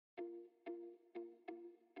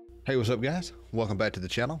Hey, what's up guys? Welcome back to the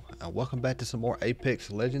channel and welcome back to some more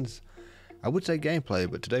Apex Legends. I would say gameplay,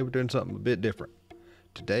 but today we're doing something a bit different.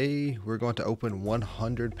 Today we're going to open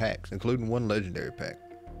 100 packs, including one legendary pack.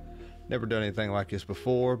 Never done anything like this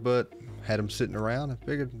before, but had them sitting around and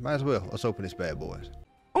figured might as well. Let's open these bad boys.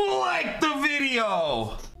 Like the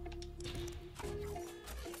video!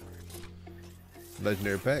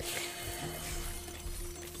 Legendary pack.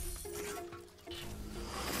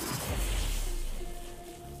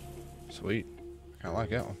 Sweet. I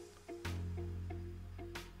like that one.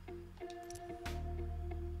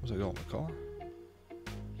 Was it going in the car?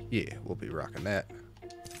 Yeah, we'll be rocking that.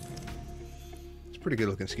 It's a pretty good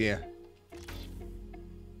looking skin.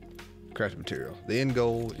 Crafting material. The end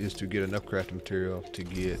goal is to get enough crafting material to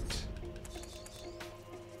get...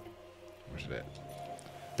 Where's that?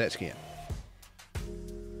 That skin.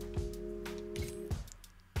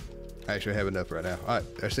 I actually have enough right now.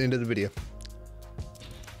 Alright, that's the end of the video.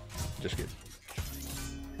 Just kidding.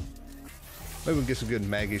 Maybe we can get some good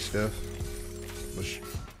Maggie stuff. Was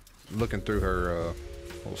looking through her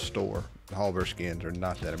little store. All of her skins are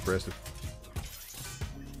not that impressive.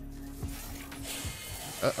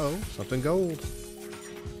 Uh-oh, something gold.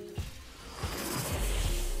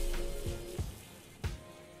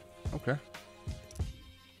 Okay.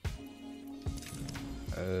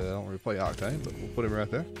 I don't really play Octane, but we'll put him right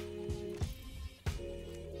there.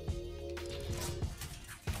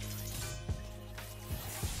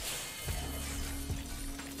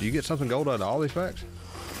 Do you get something gold out of all these packs?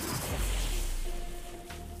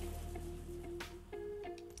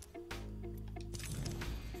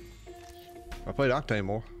 I played Octane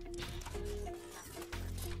more.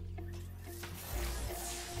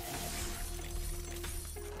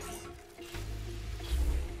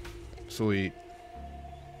 Sweet.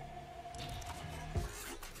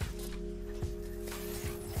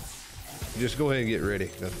 Just go ahead and get ready,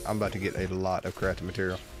 because I'm about to get a lot of crafting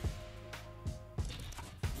material.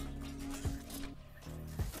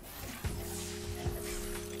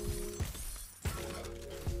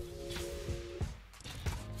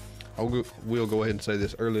 We'll go ahead and say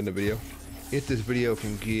this early in the video. If this video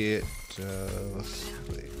can get, let's see,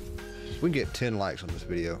 if we can get 10 likes on this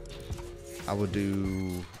video, I will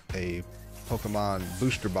do a Pokemon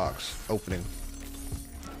booster box opening.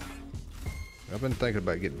 I've been thinking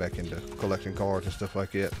about getting back into collecting cards and stuff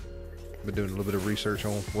like that. Been doing a little bit of research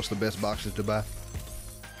on what's the best boxes to buy.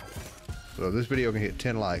 So if this video can hit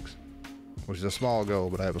 10 likes, which is a small goal,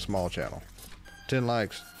 but I have a small channel. 10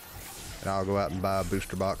 likes, and I'll go out and buy a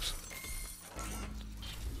booster box.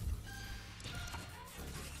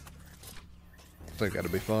 I think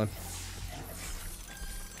that'll be fun.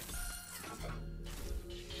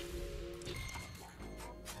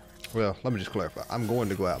 Well, let me just clarify. I'm going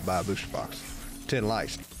to go out and buy a booster box. 10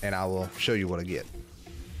 likes, and I will show you what I get.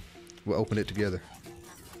 We'll open it together.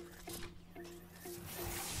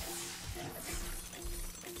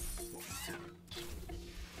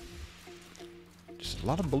 Just a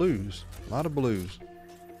lot of blues. A lot of blues.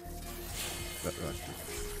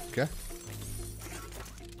 Okay.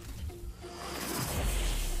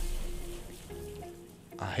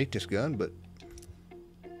 I hate this gun, but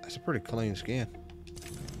that's a pretty clean skin.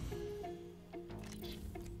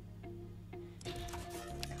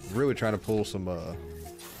 Really trying to pull some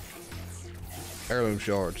heirloom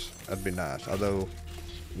shards. That'd be nice. Although,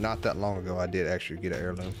 not that long ago, I did actually get an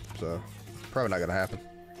heirloom, so probably not gonna happen.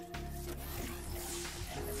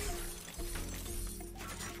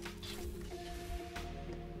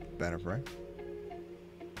 Banner frame.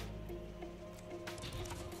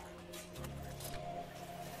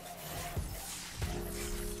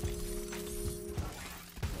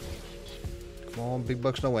 Come on, big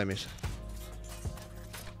bucks, no whammies.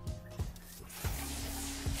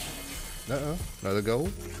 Uh-oh, another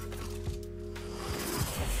gold?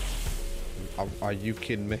 Are you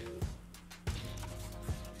kidding me?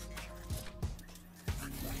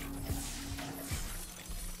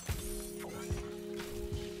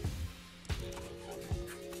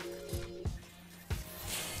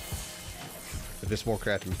 Just more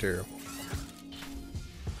crafting material.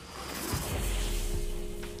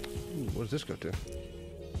 Ooh, what does this go to?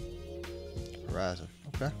 Horizon.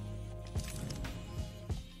 Okay.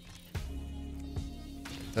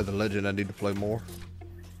 Another legend I need to play more.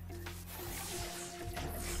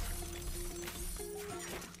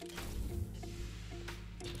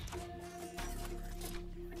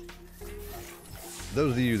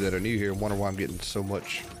 Those of you that are new here and wonder why I'm getting so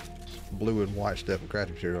much blue and white stuff and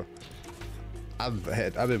crafting material, I've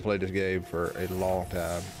been playing this game for a long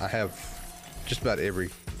time. I have just about every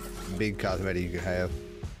big cosmetic you can have.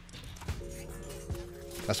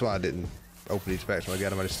 That's why I didn't open these packs when I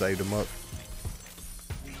got them. I just saved them up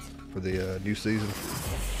for the new season.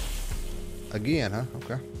 Again, huh?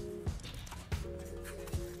 Okay.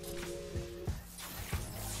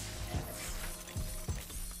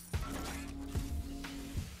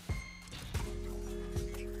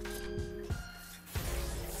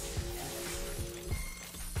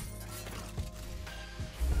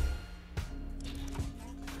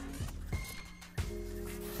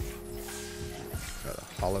 Got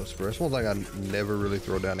a hollow express. One thing I never really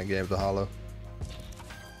throw down in games, the hollow.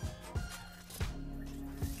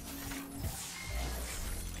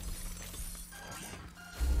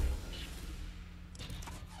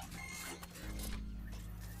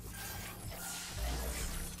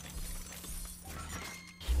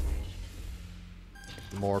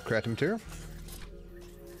 More crafting material.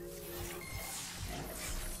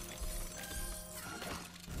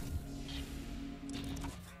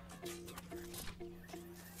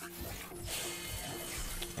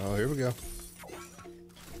 Oh, here we go.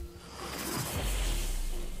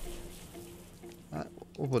 Alright,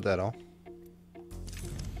 we'll put that on.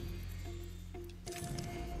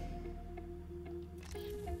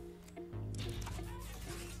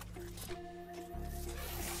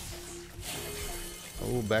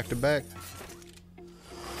 Oh, back to back.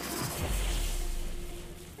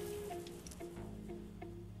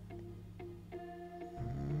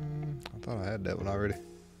 I thought I had that one already.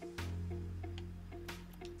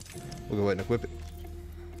 We'll go ahead and equip it.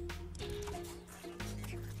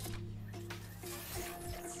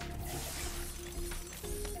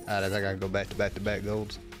 Alright, I think I can go back to back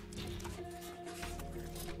golds.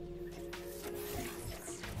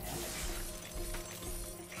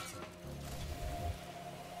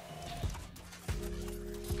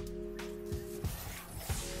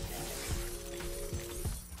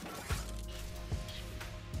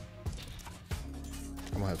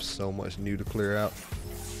 I'm gonna have so much new to clear out.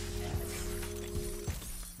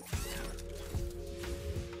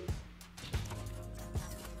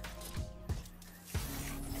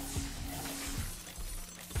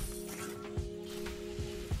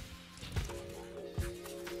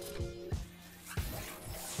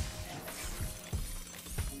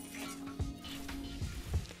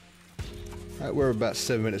 Alright, we're about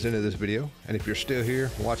 7 minutes into this video, and if you're still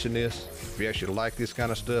here watching this, if you actually like this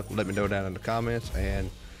kind of stuff, let me know down in the comments,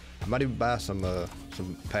 and I might even buy some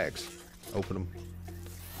packs, open them.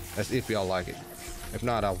 That's if y'all like it. If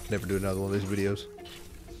not, I'll never do another one of these videos.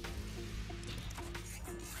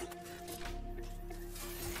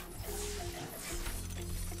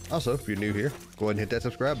 Also, if you're new here, go ahead and hit that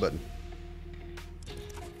subscribe button.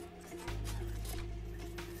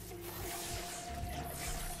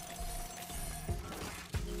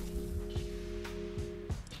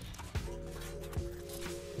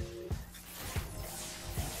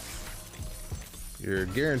 You're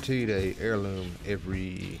guaranteed a heirloom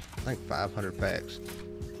every, I think, 500 packs.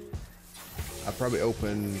 I probably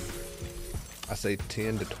open, I say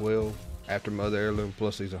 10 to 12 after my other heirloom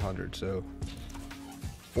plus these 100. So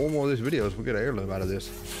 4 more of these videos, we get an heirloom out of this.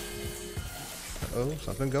 Uh-oh,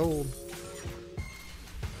 something gold.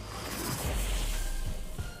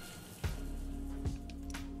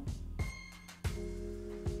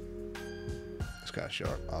 It's kind of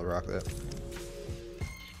sharp. I'll rock that.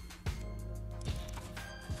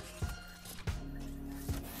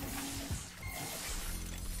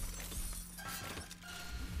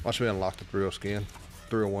 Watch me unlock the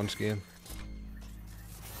 301 skin.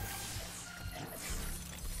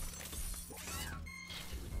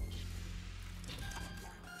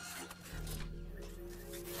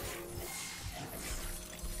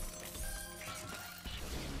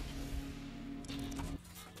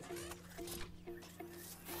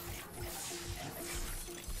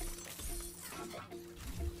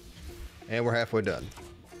 And we're halfway done.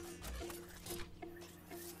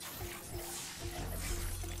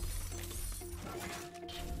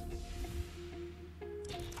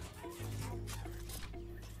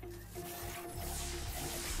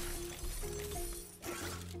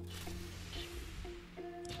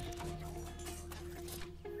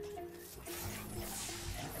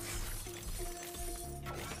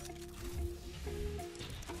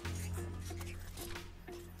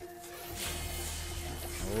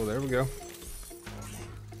 Oh, there we go.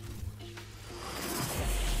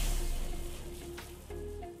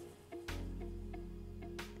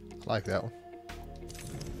 I like that one.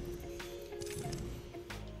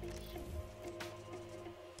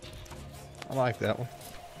 I like that one.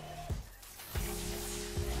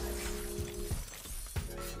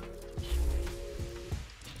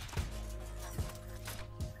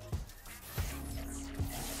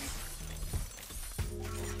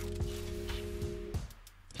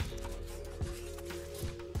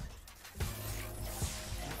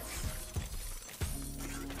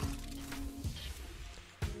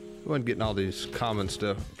 Go ahead and getting all these common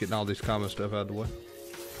stuff out of the way.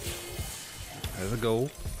 There's a goal.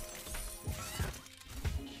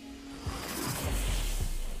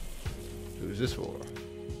 Who's this for?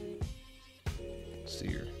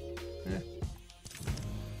 Seer. Yeah.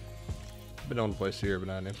 Been on to play Seer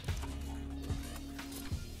behind him.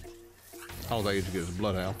 I don't think he should get his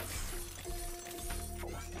Bloodhound.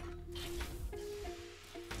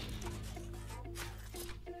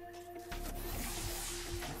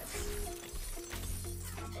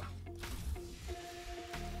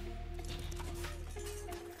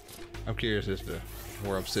 I'm curious as to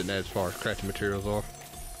where I'm sitting at as far as crafting materials are.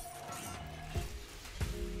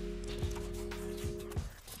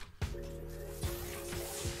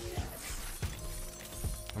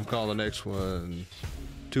 I'm calling the next one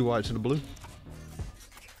 2 whites and a blue.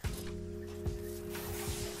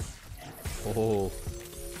 Oh,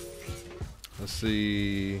 let's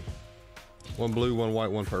see. 1 blue, 1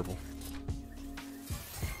 white, 1 purple.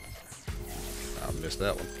 I missed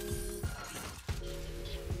that one.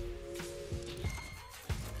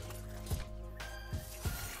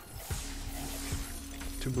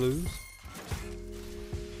 Two blues.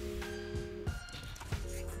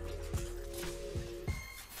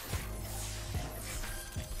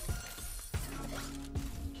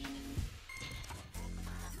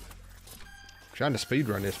 Trying to speed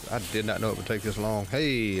run this, but I did not know it would take this long.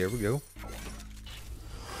 Hey, here we go.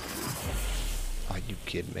 Are you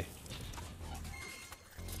kidding me?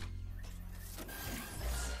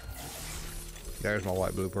 There's my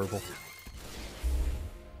white, blue, purple.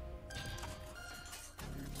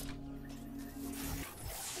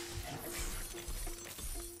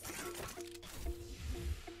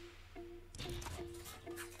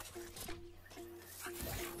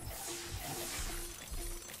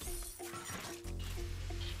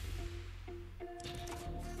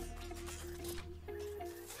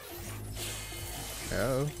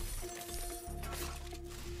 Oh.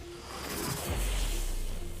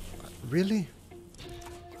 Really?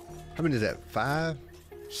 How many is that? 5?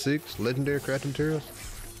 6 legendary crafting materials?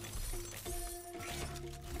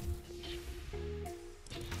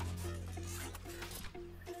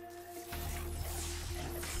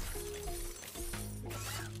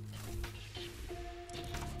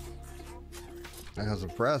 I'm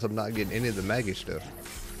surprised I'm not getting any of the Maggie stuff.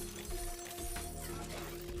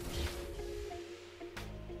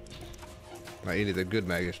 Not any of the good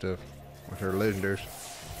Maggie stuff with her legendaries.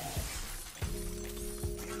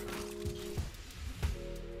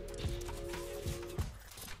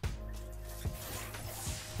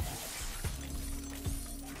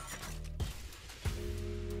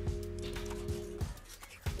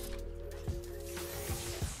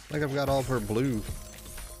 I think I've got all of her blue.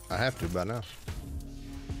 I have to by now.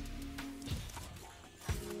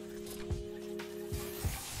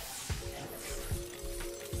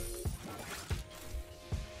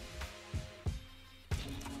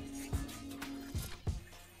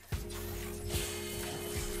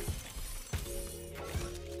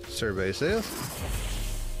 Survey says.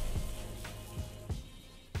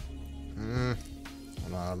 I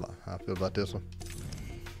don't know how I feel about this one.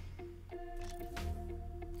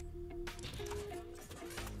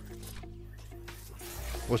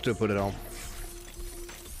 We'll still put it on.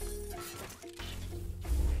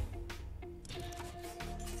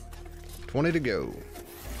 $20 to go.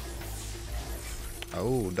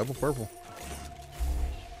 Oh, double purple.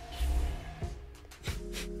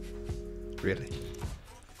 Really?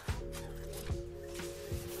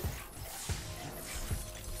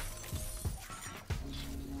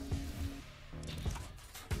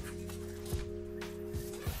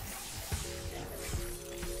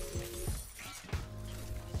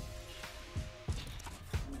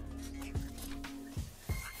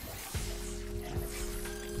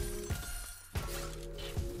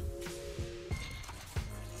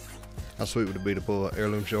 How sweet would it be to pull an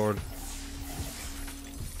heirloom shard?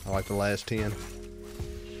 I like the last 10.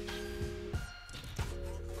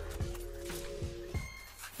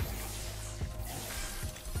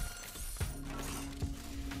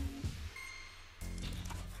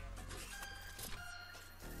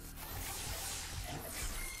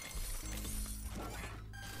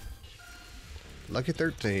 Lucky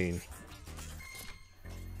 13.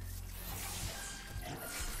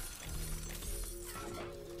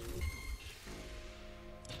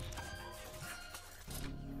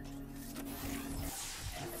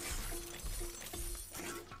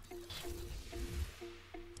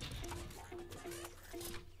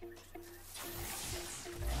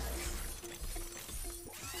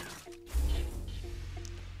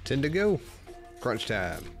 $10 to go. Crunch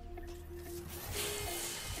time.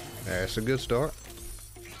 That's a good start.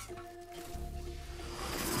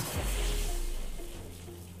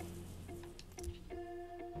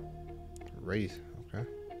 Raise. Okay.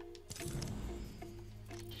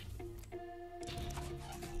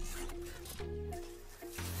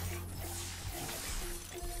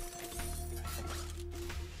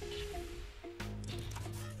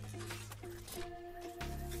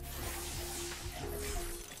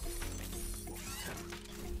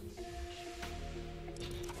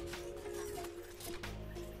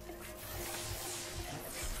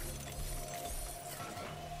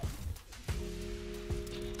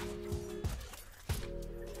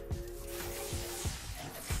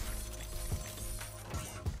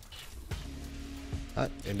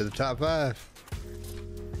 Alright, into the top 5.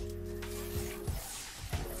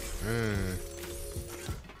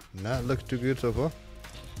 Not looking too good so far.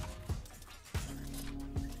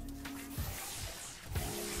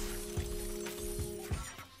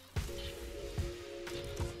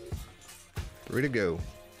 Three to go.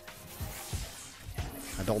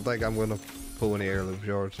 I don't think I'm gonna pull any heirloom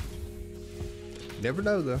shards. Never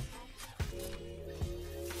know though.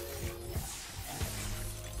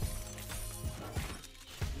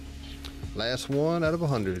 Last one out of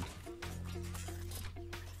 100.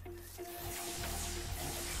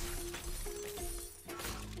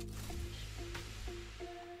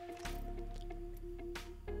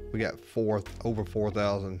 We got over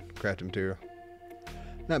 4,000 crafting material.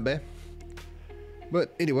 Not bad.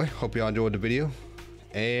 But anyway, hope y'all enjoyed the video,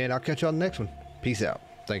 and I'll catch y'all on the next one. Peace out.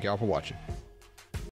 Thank y'all for watching.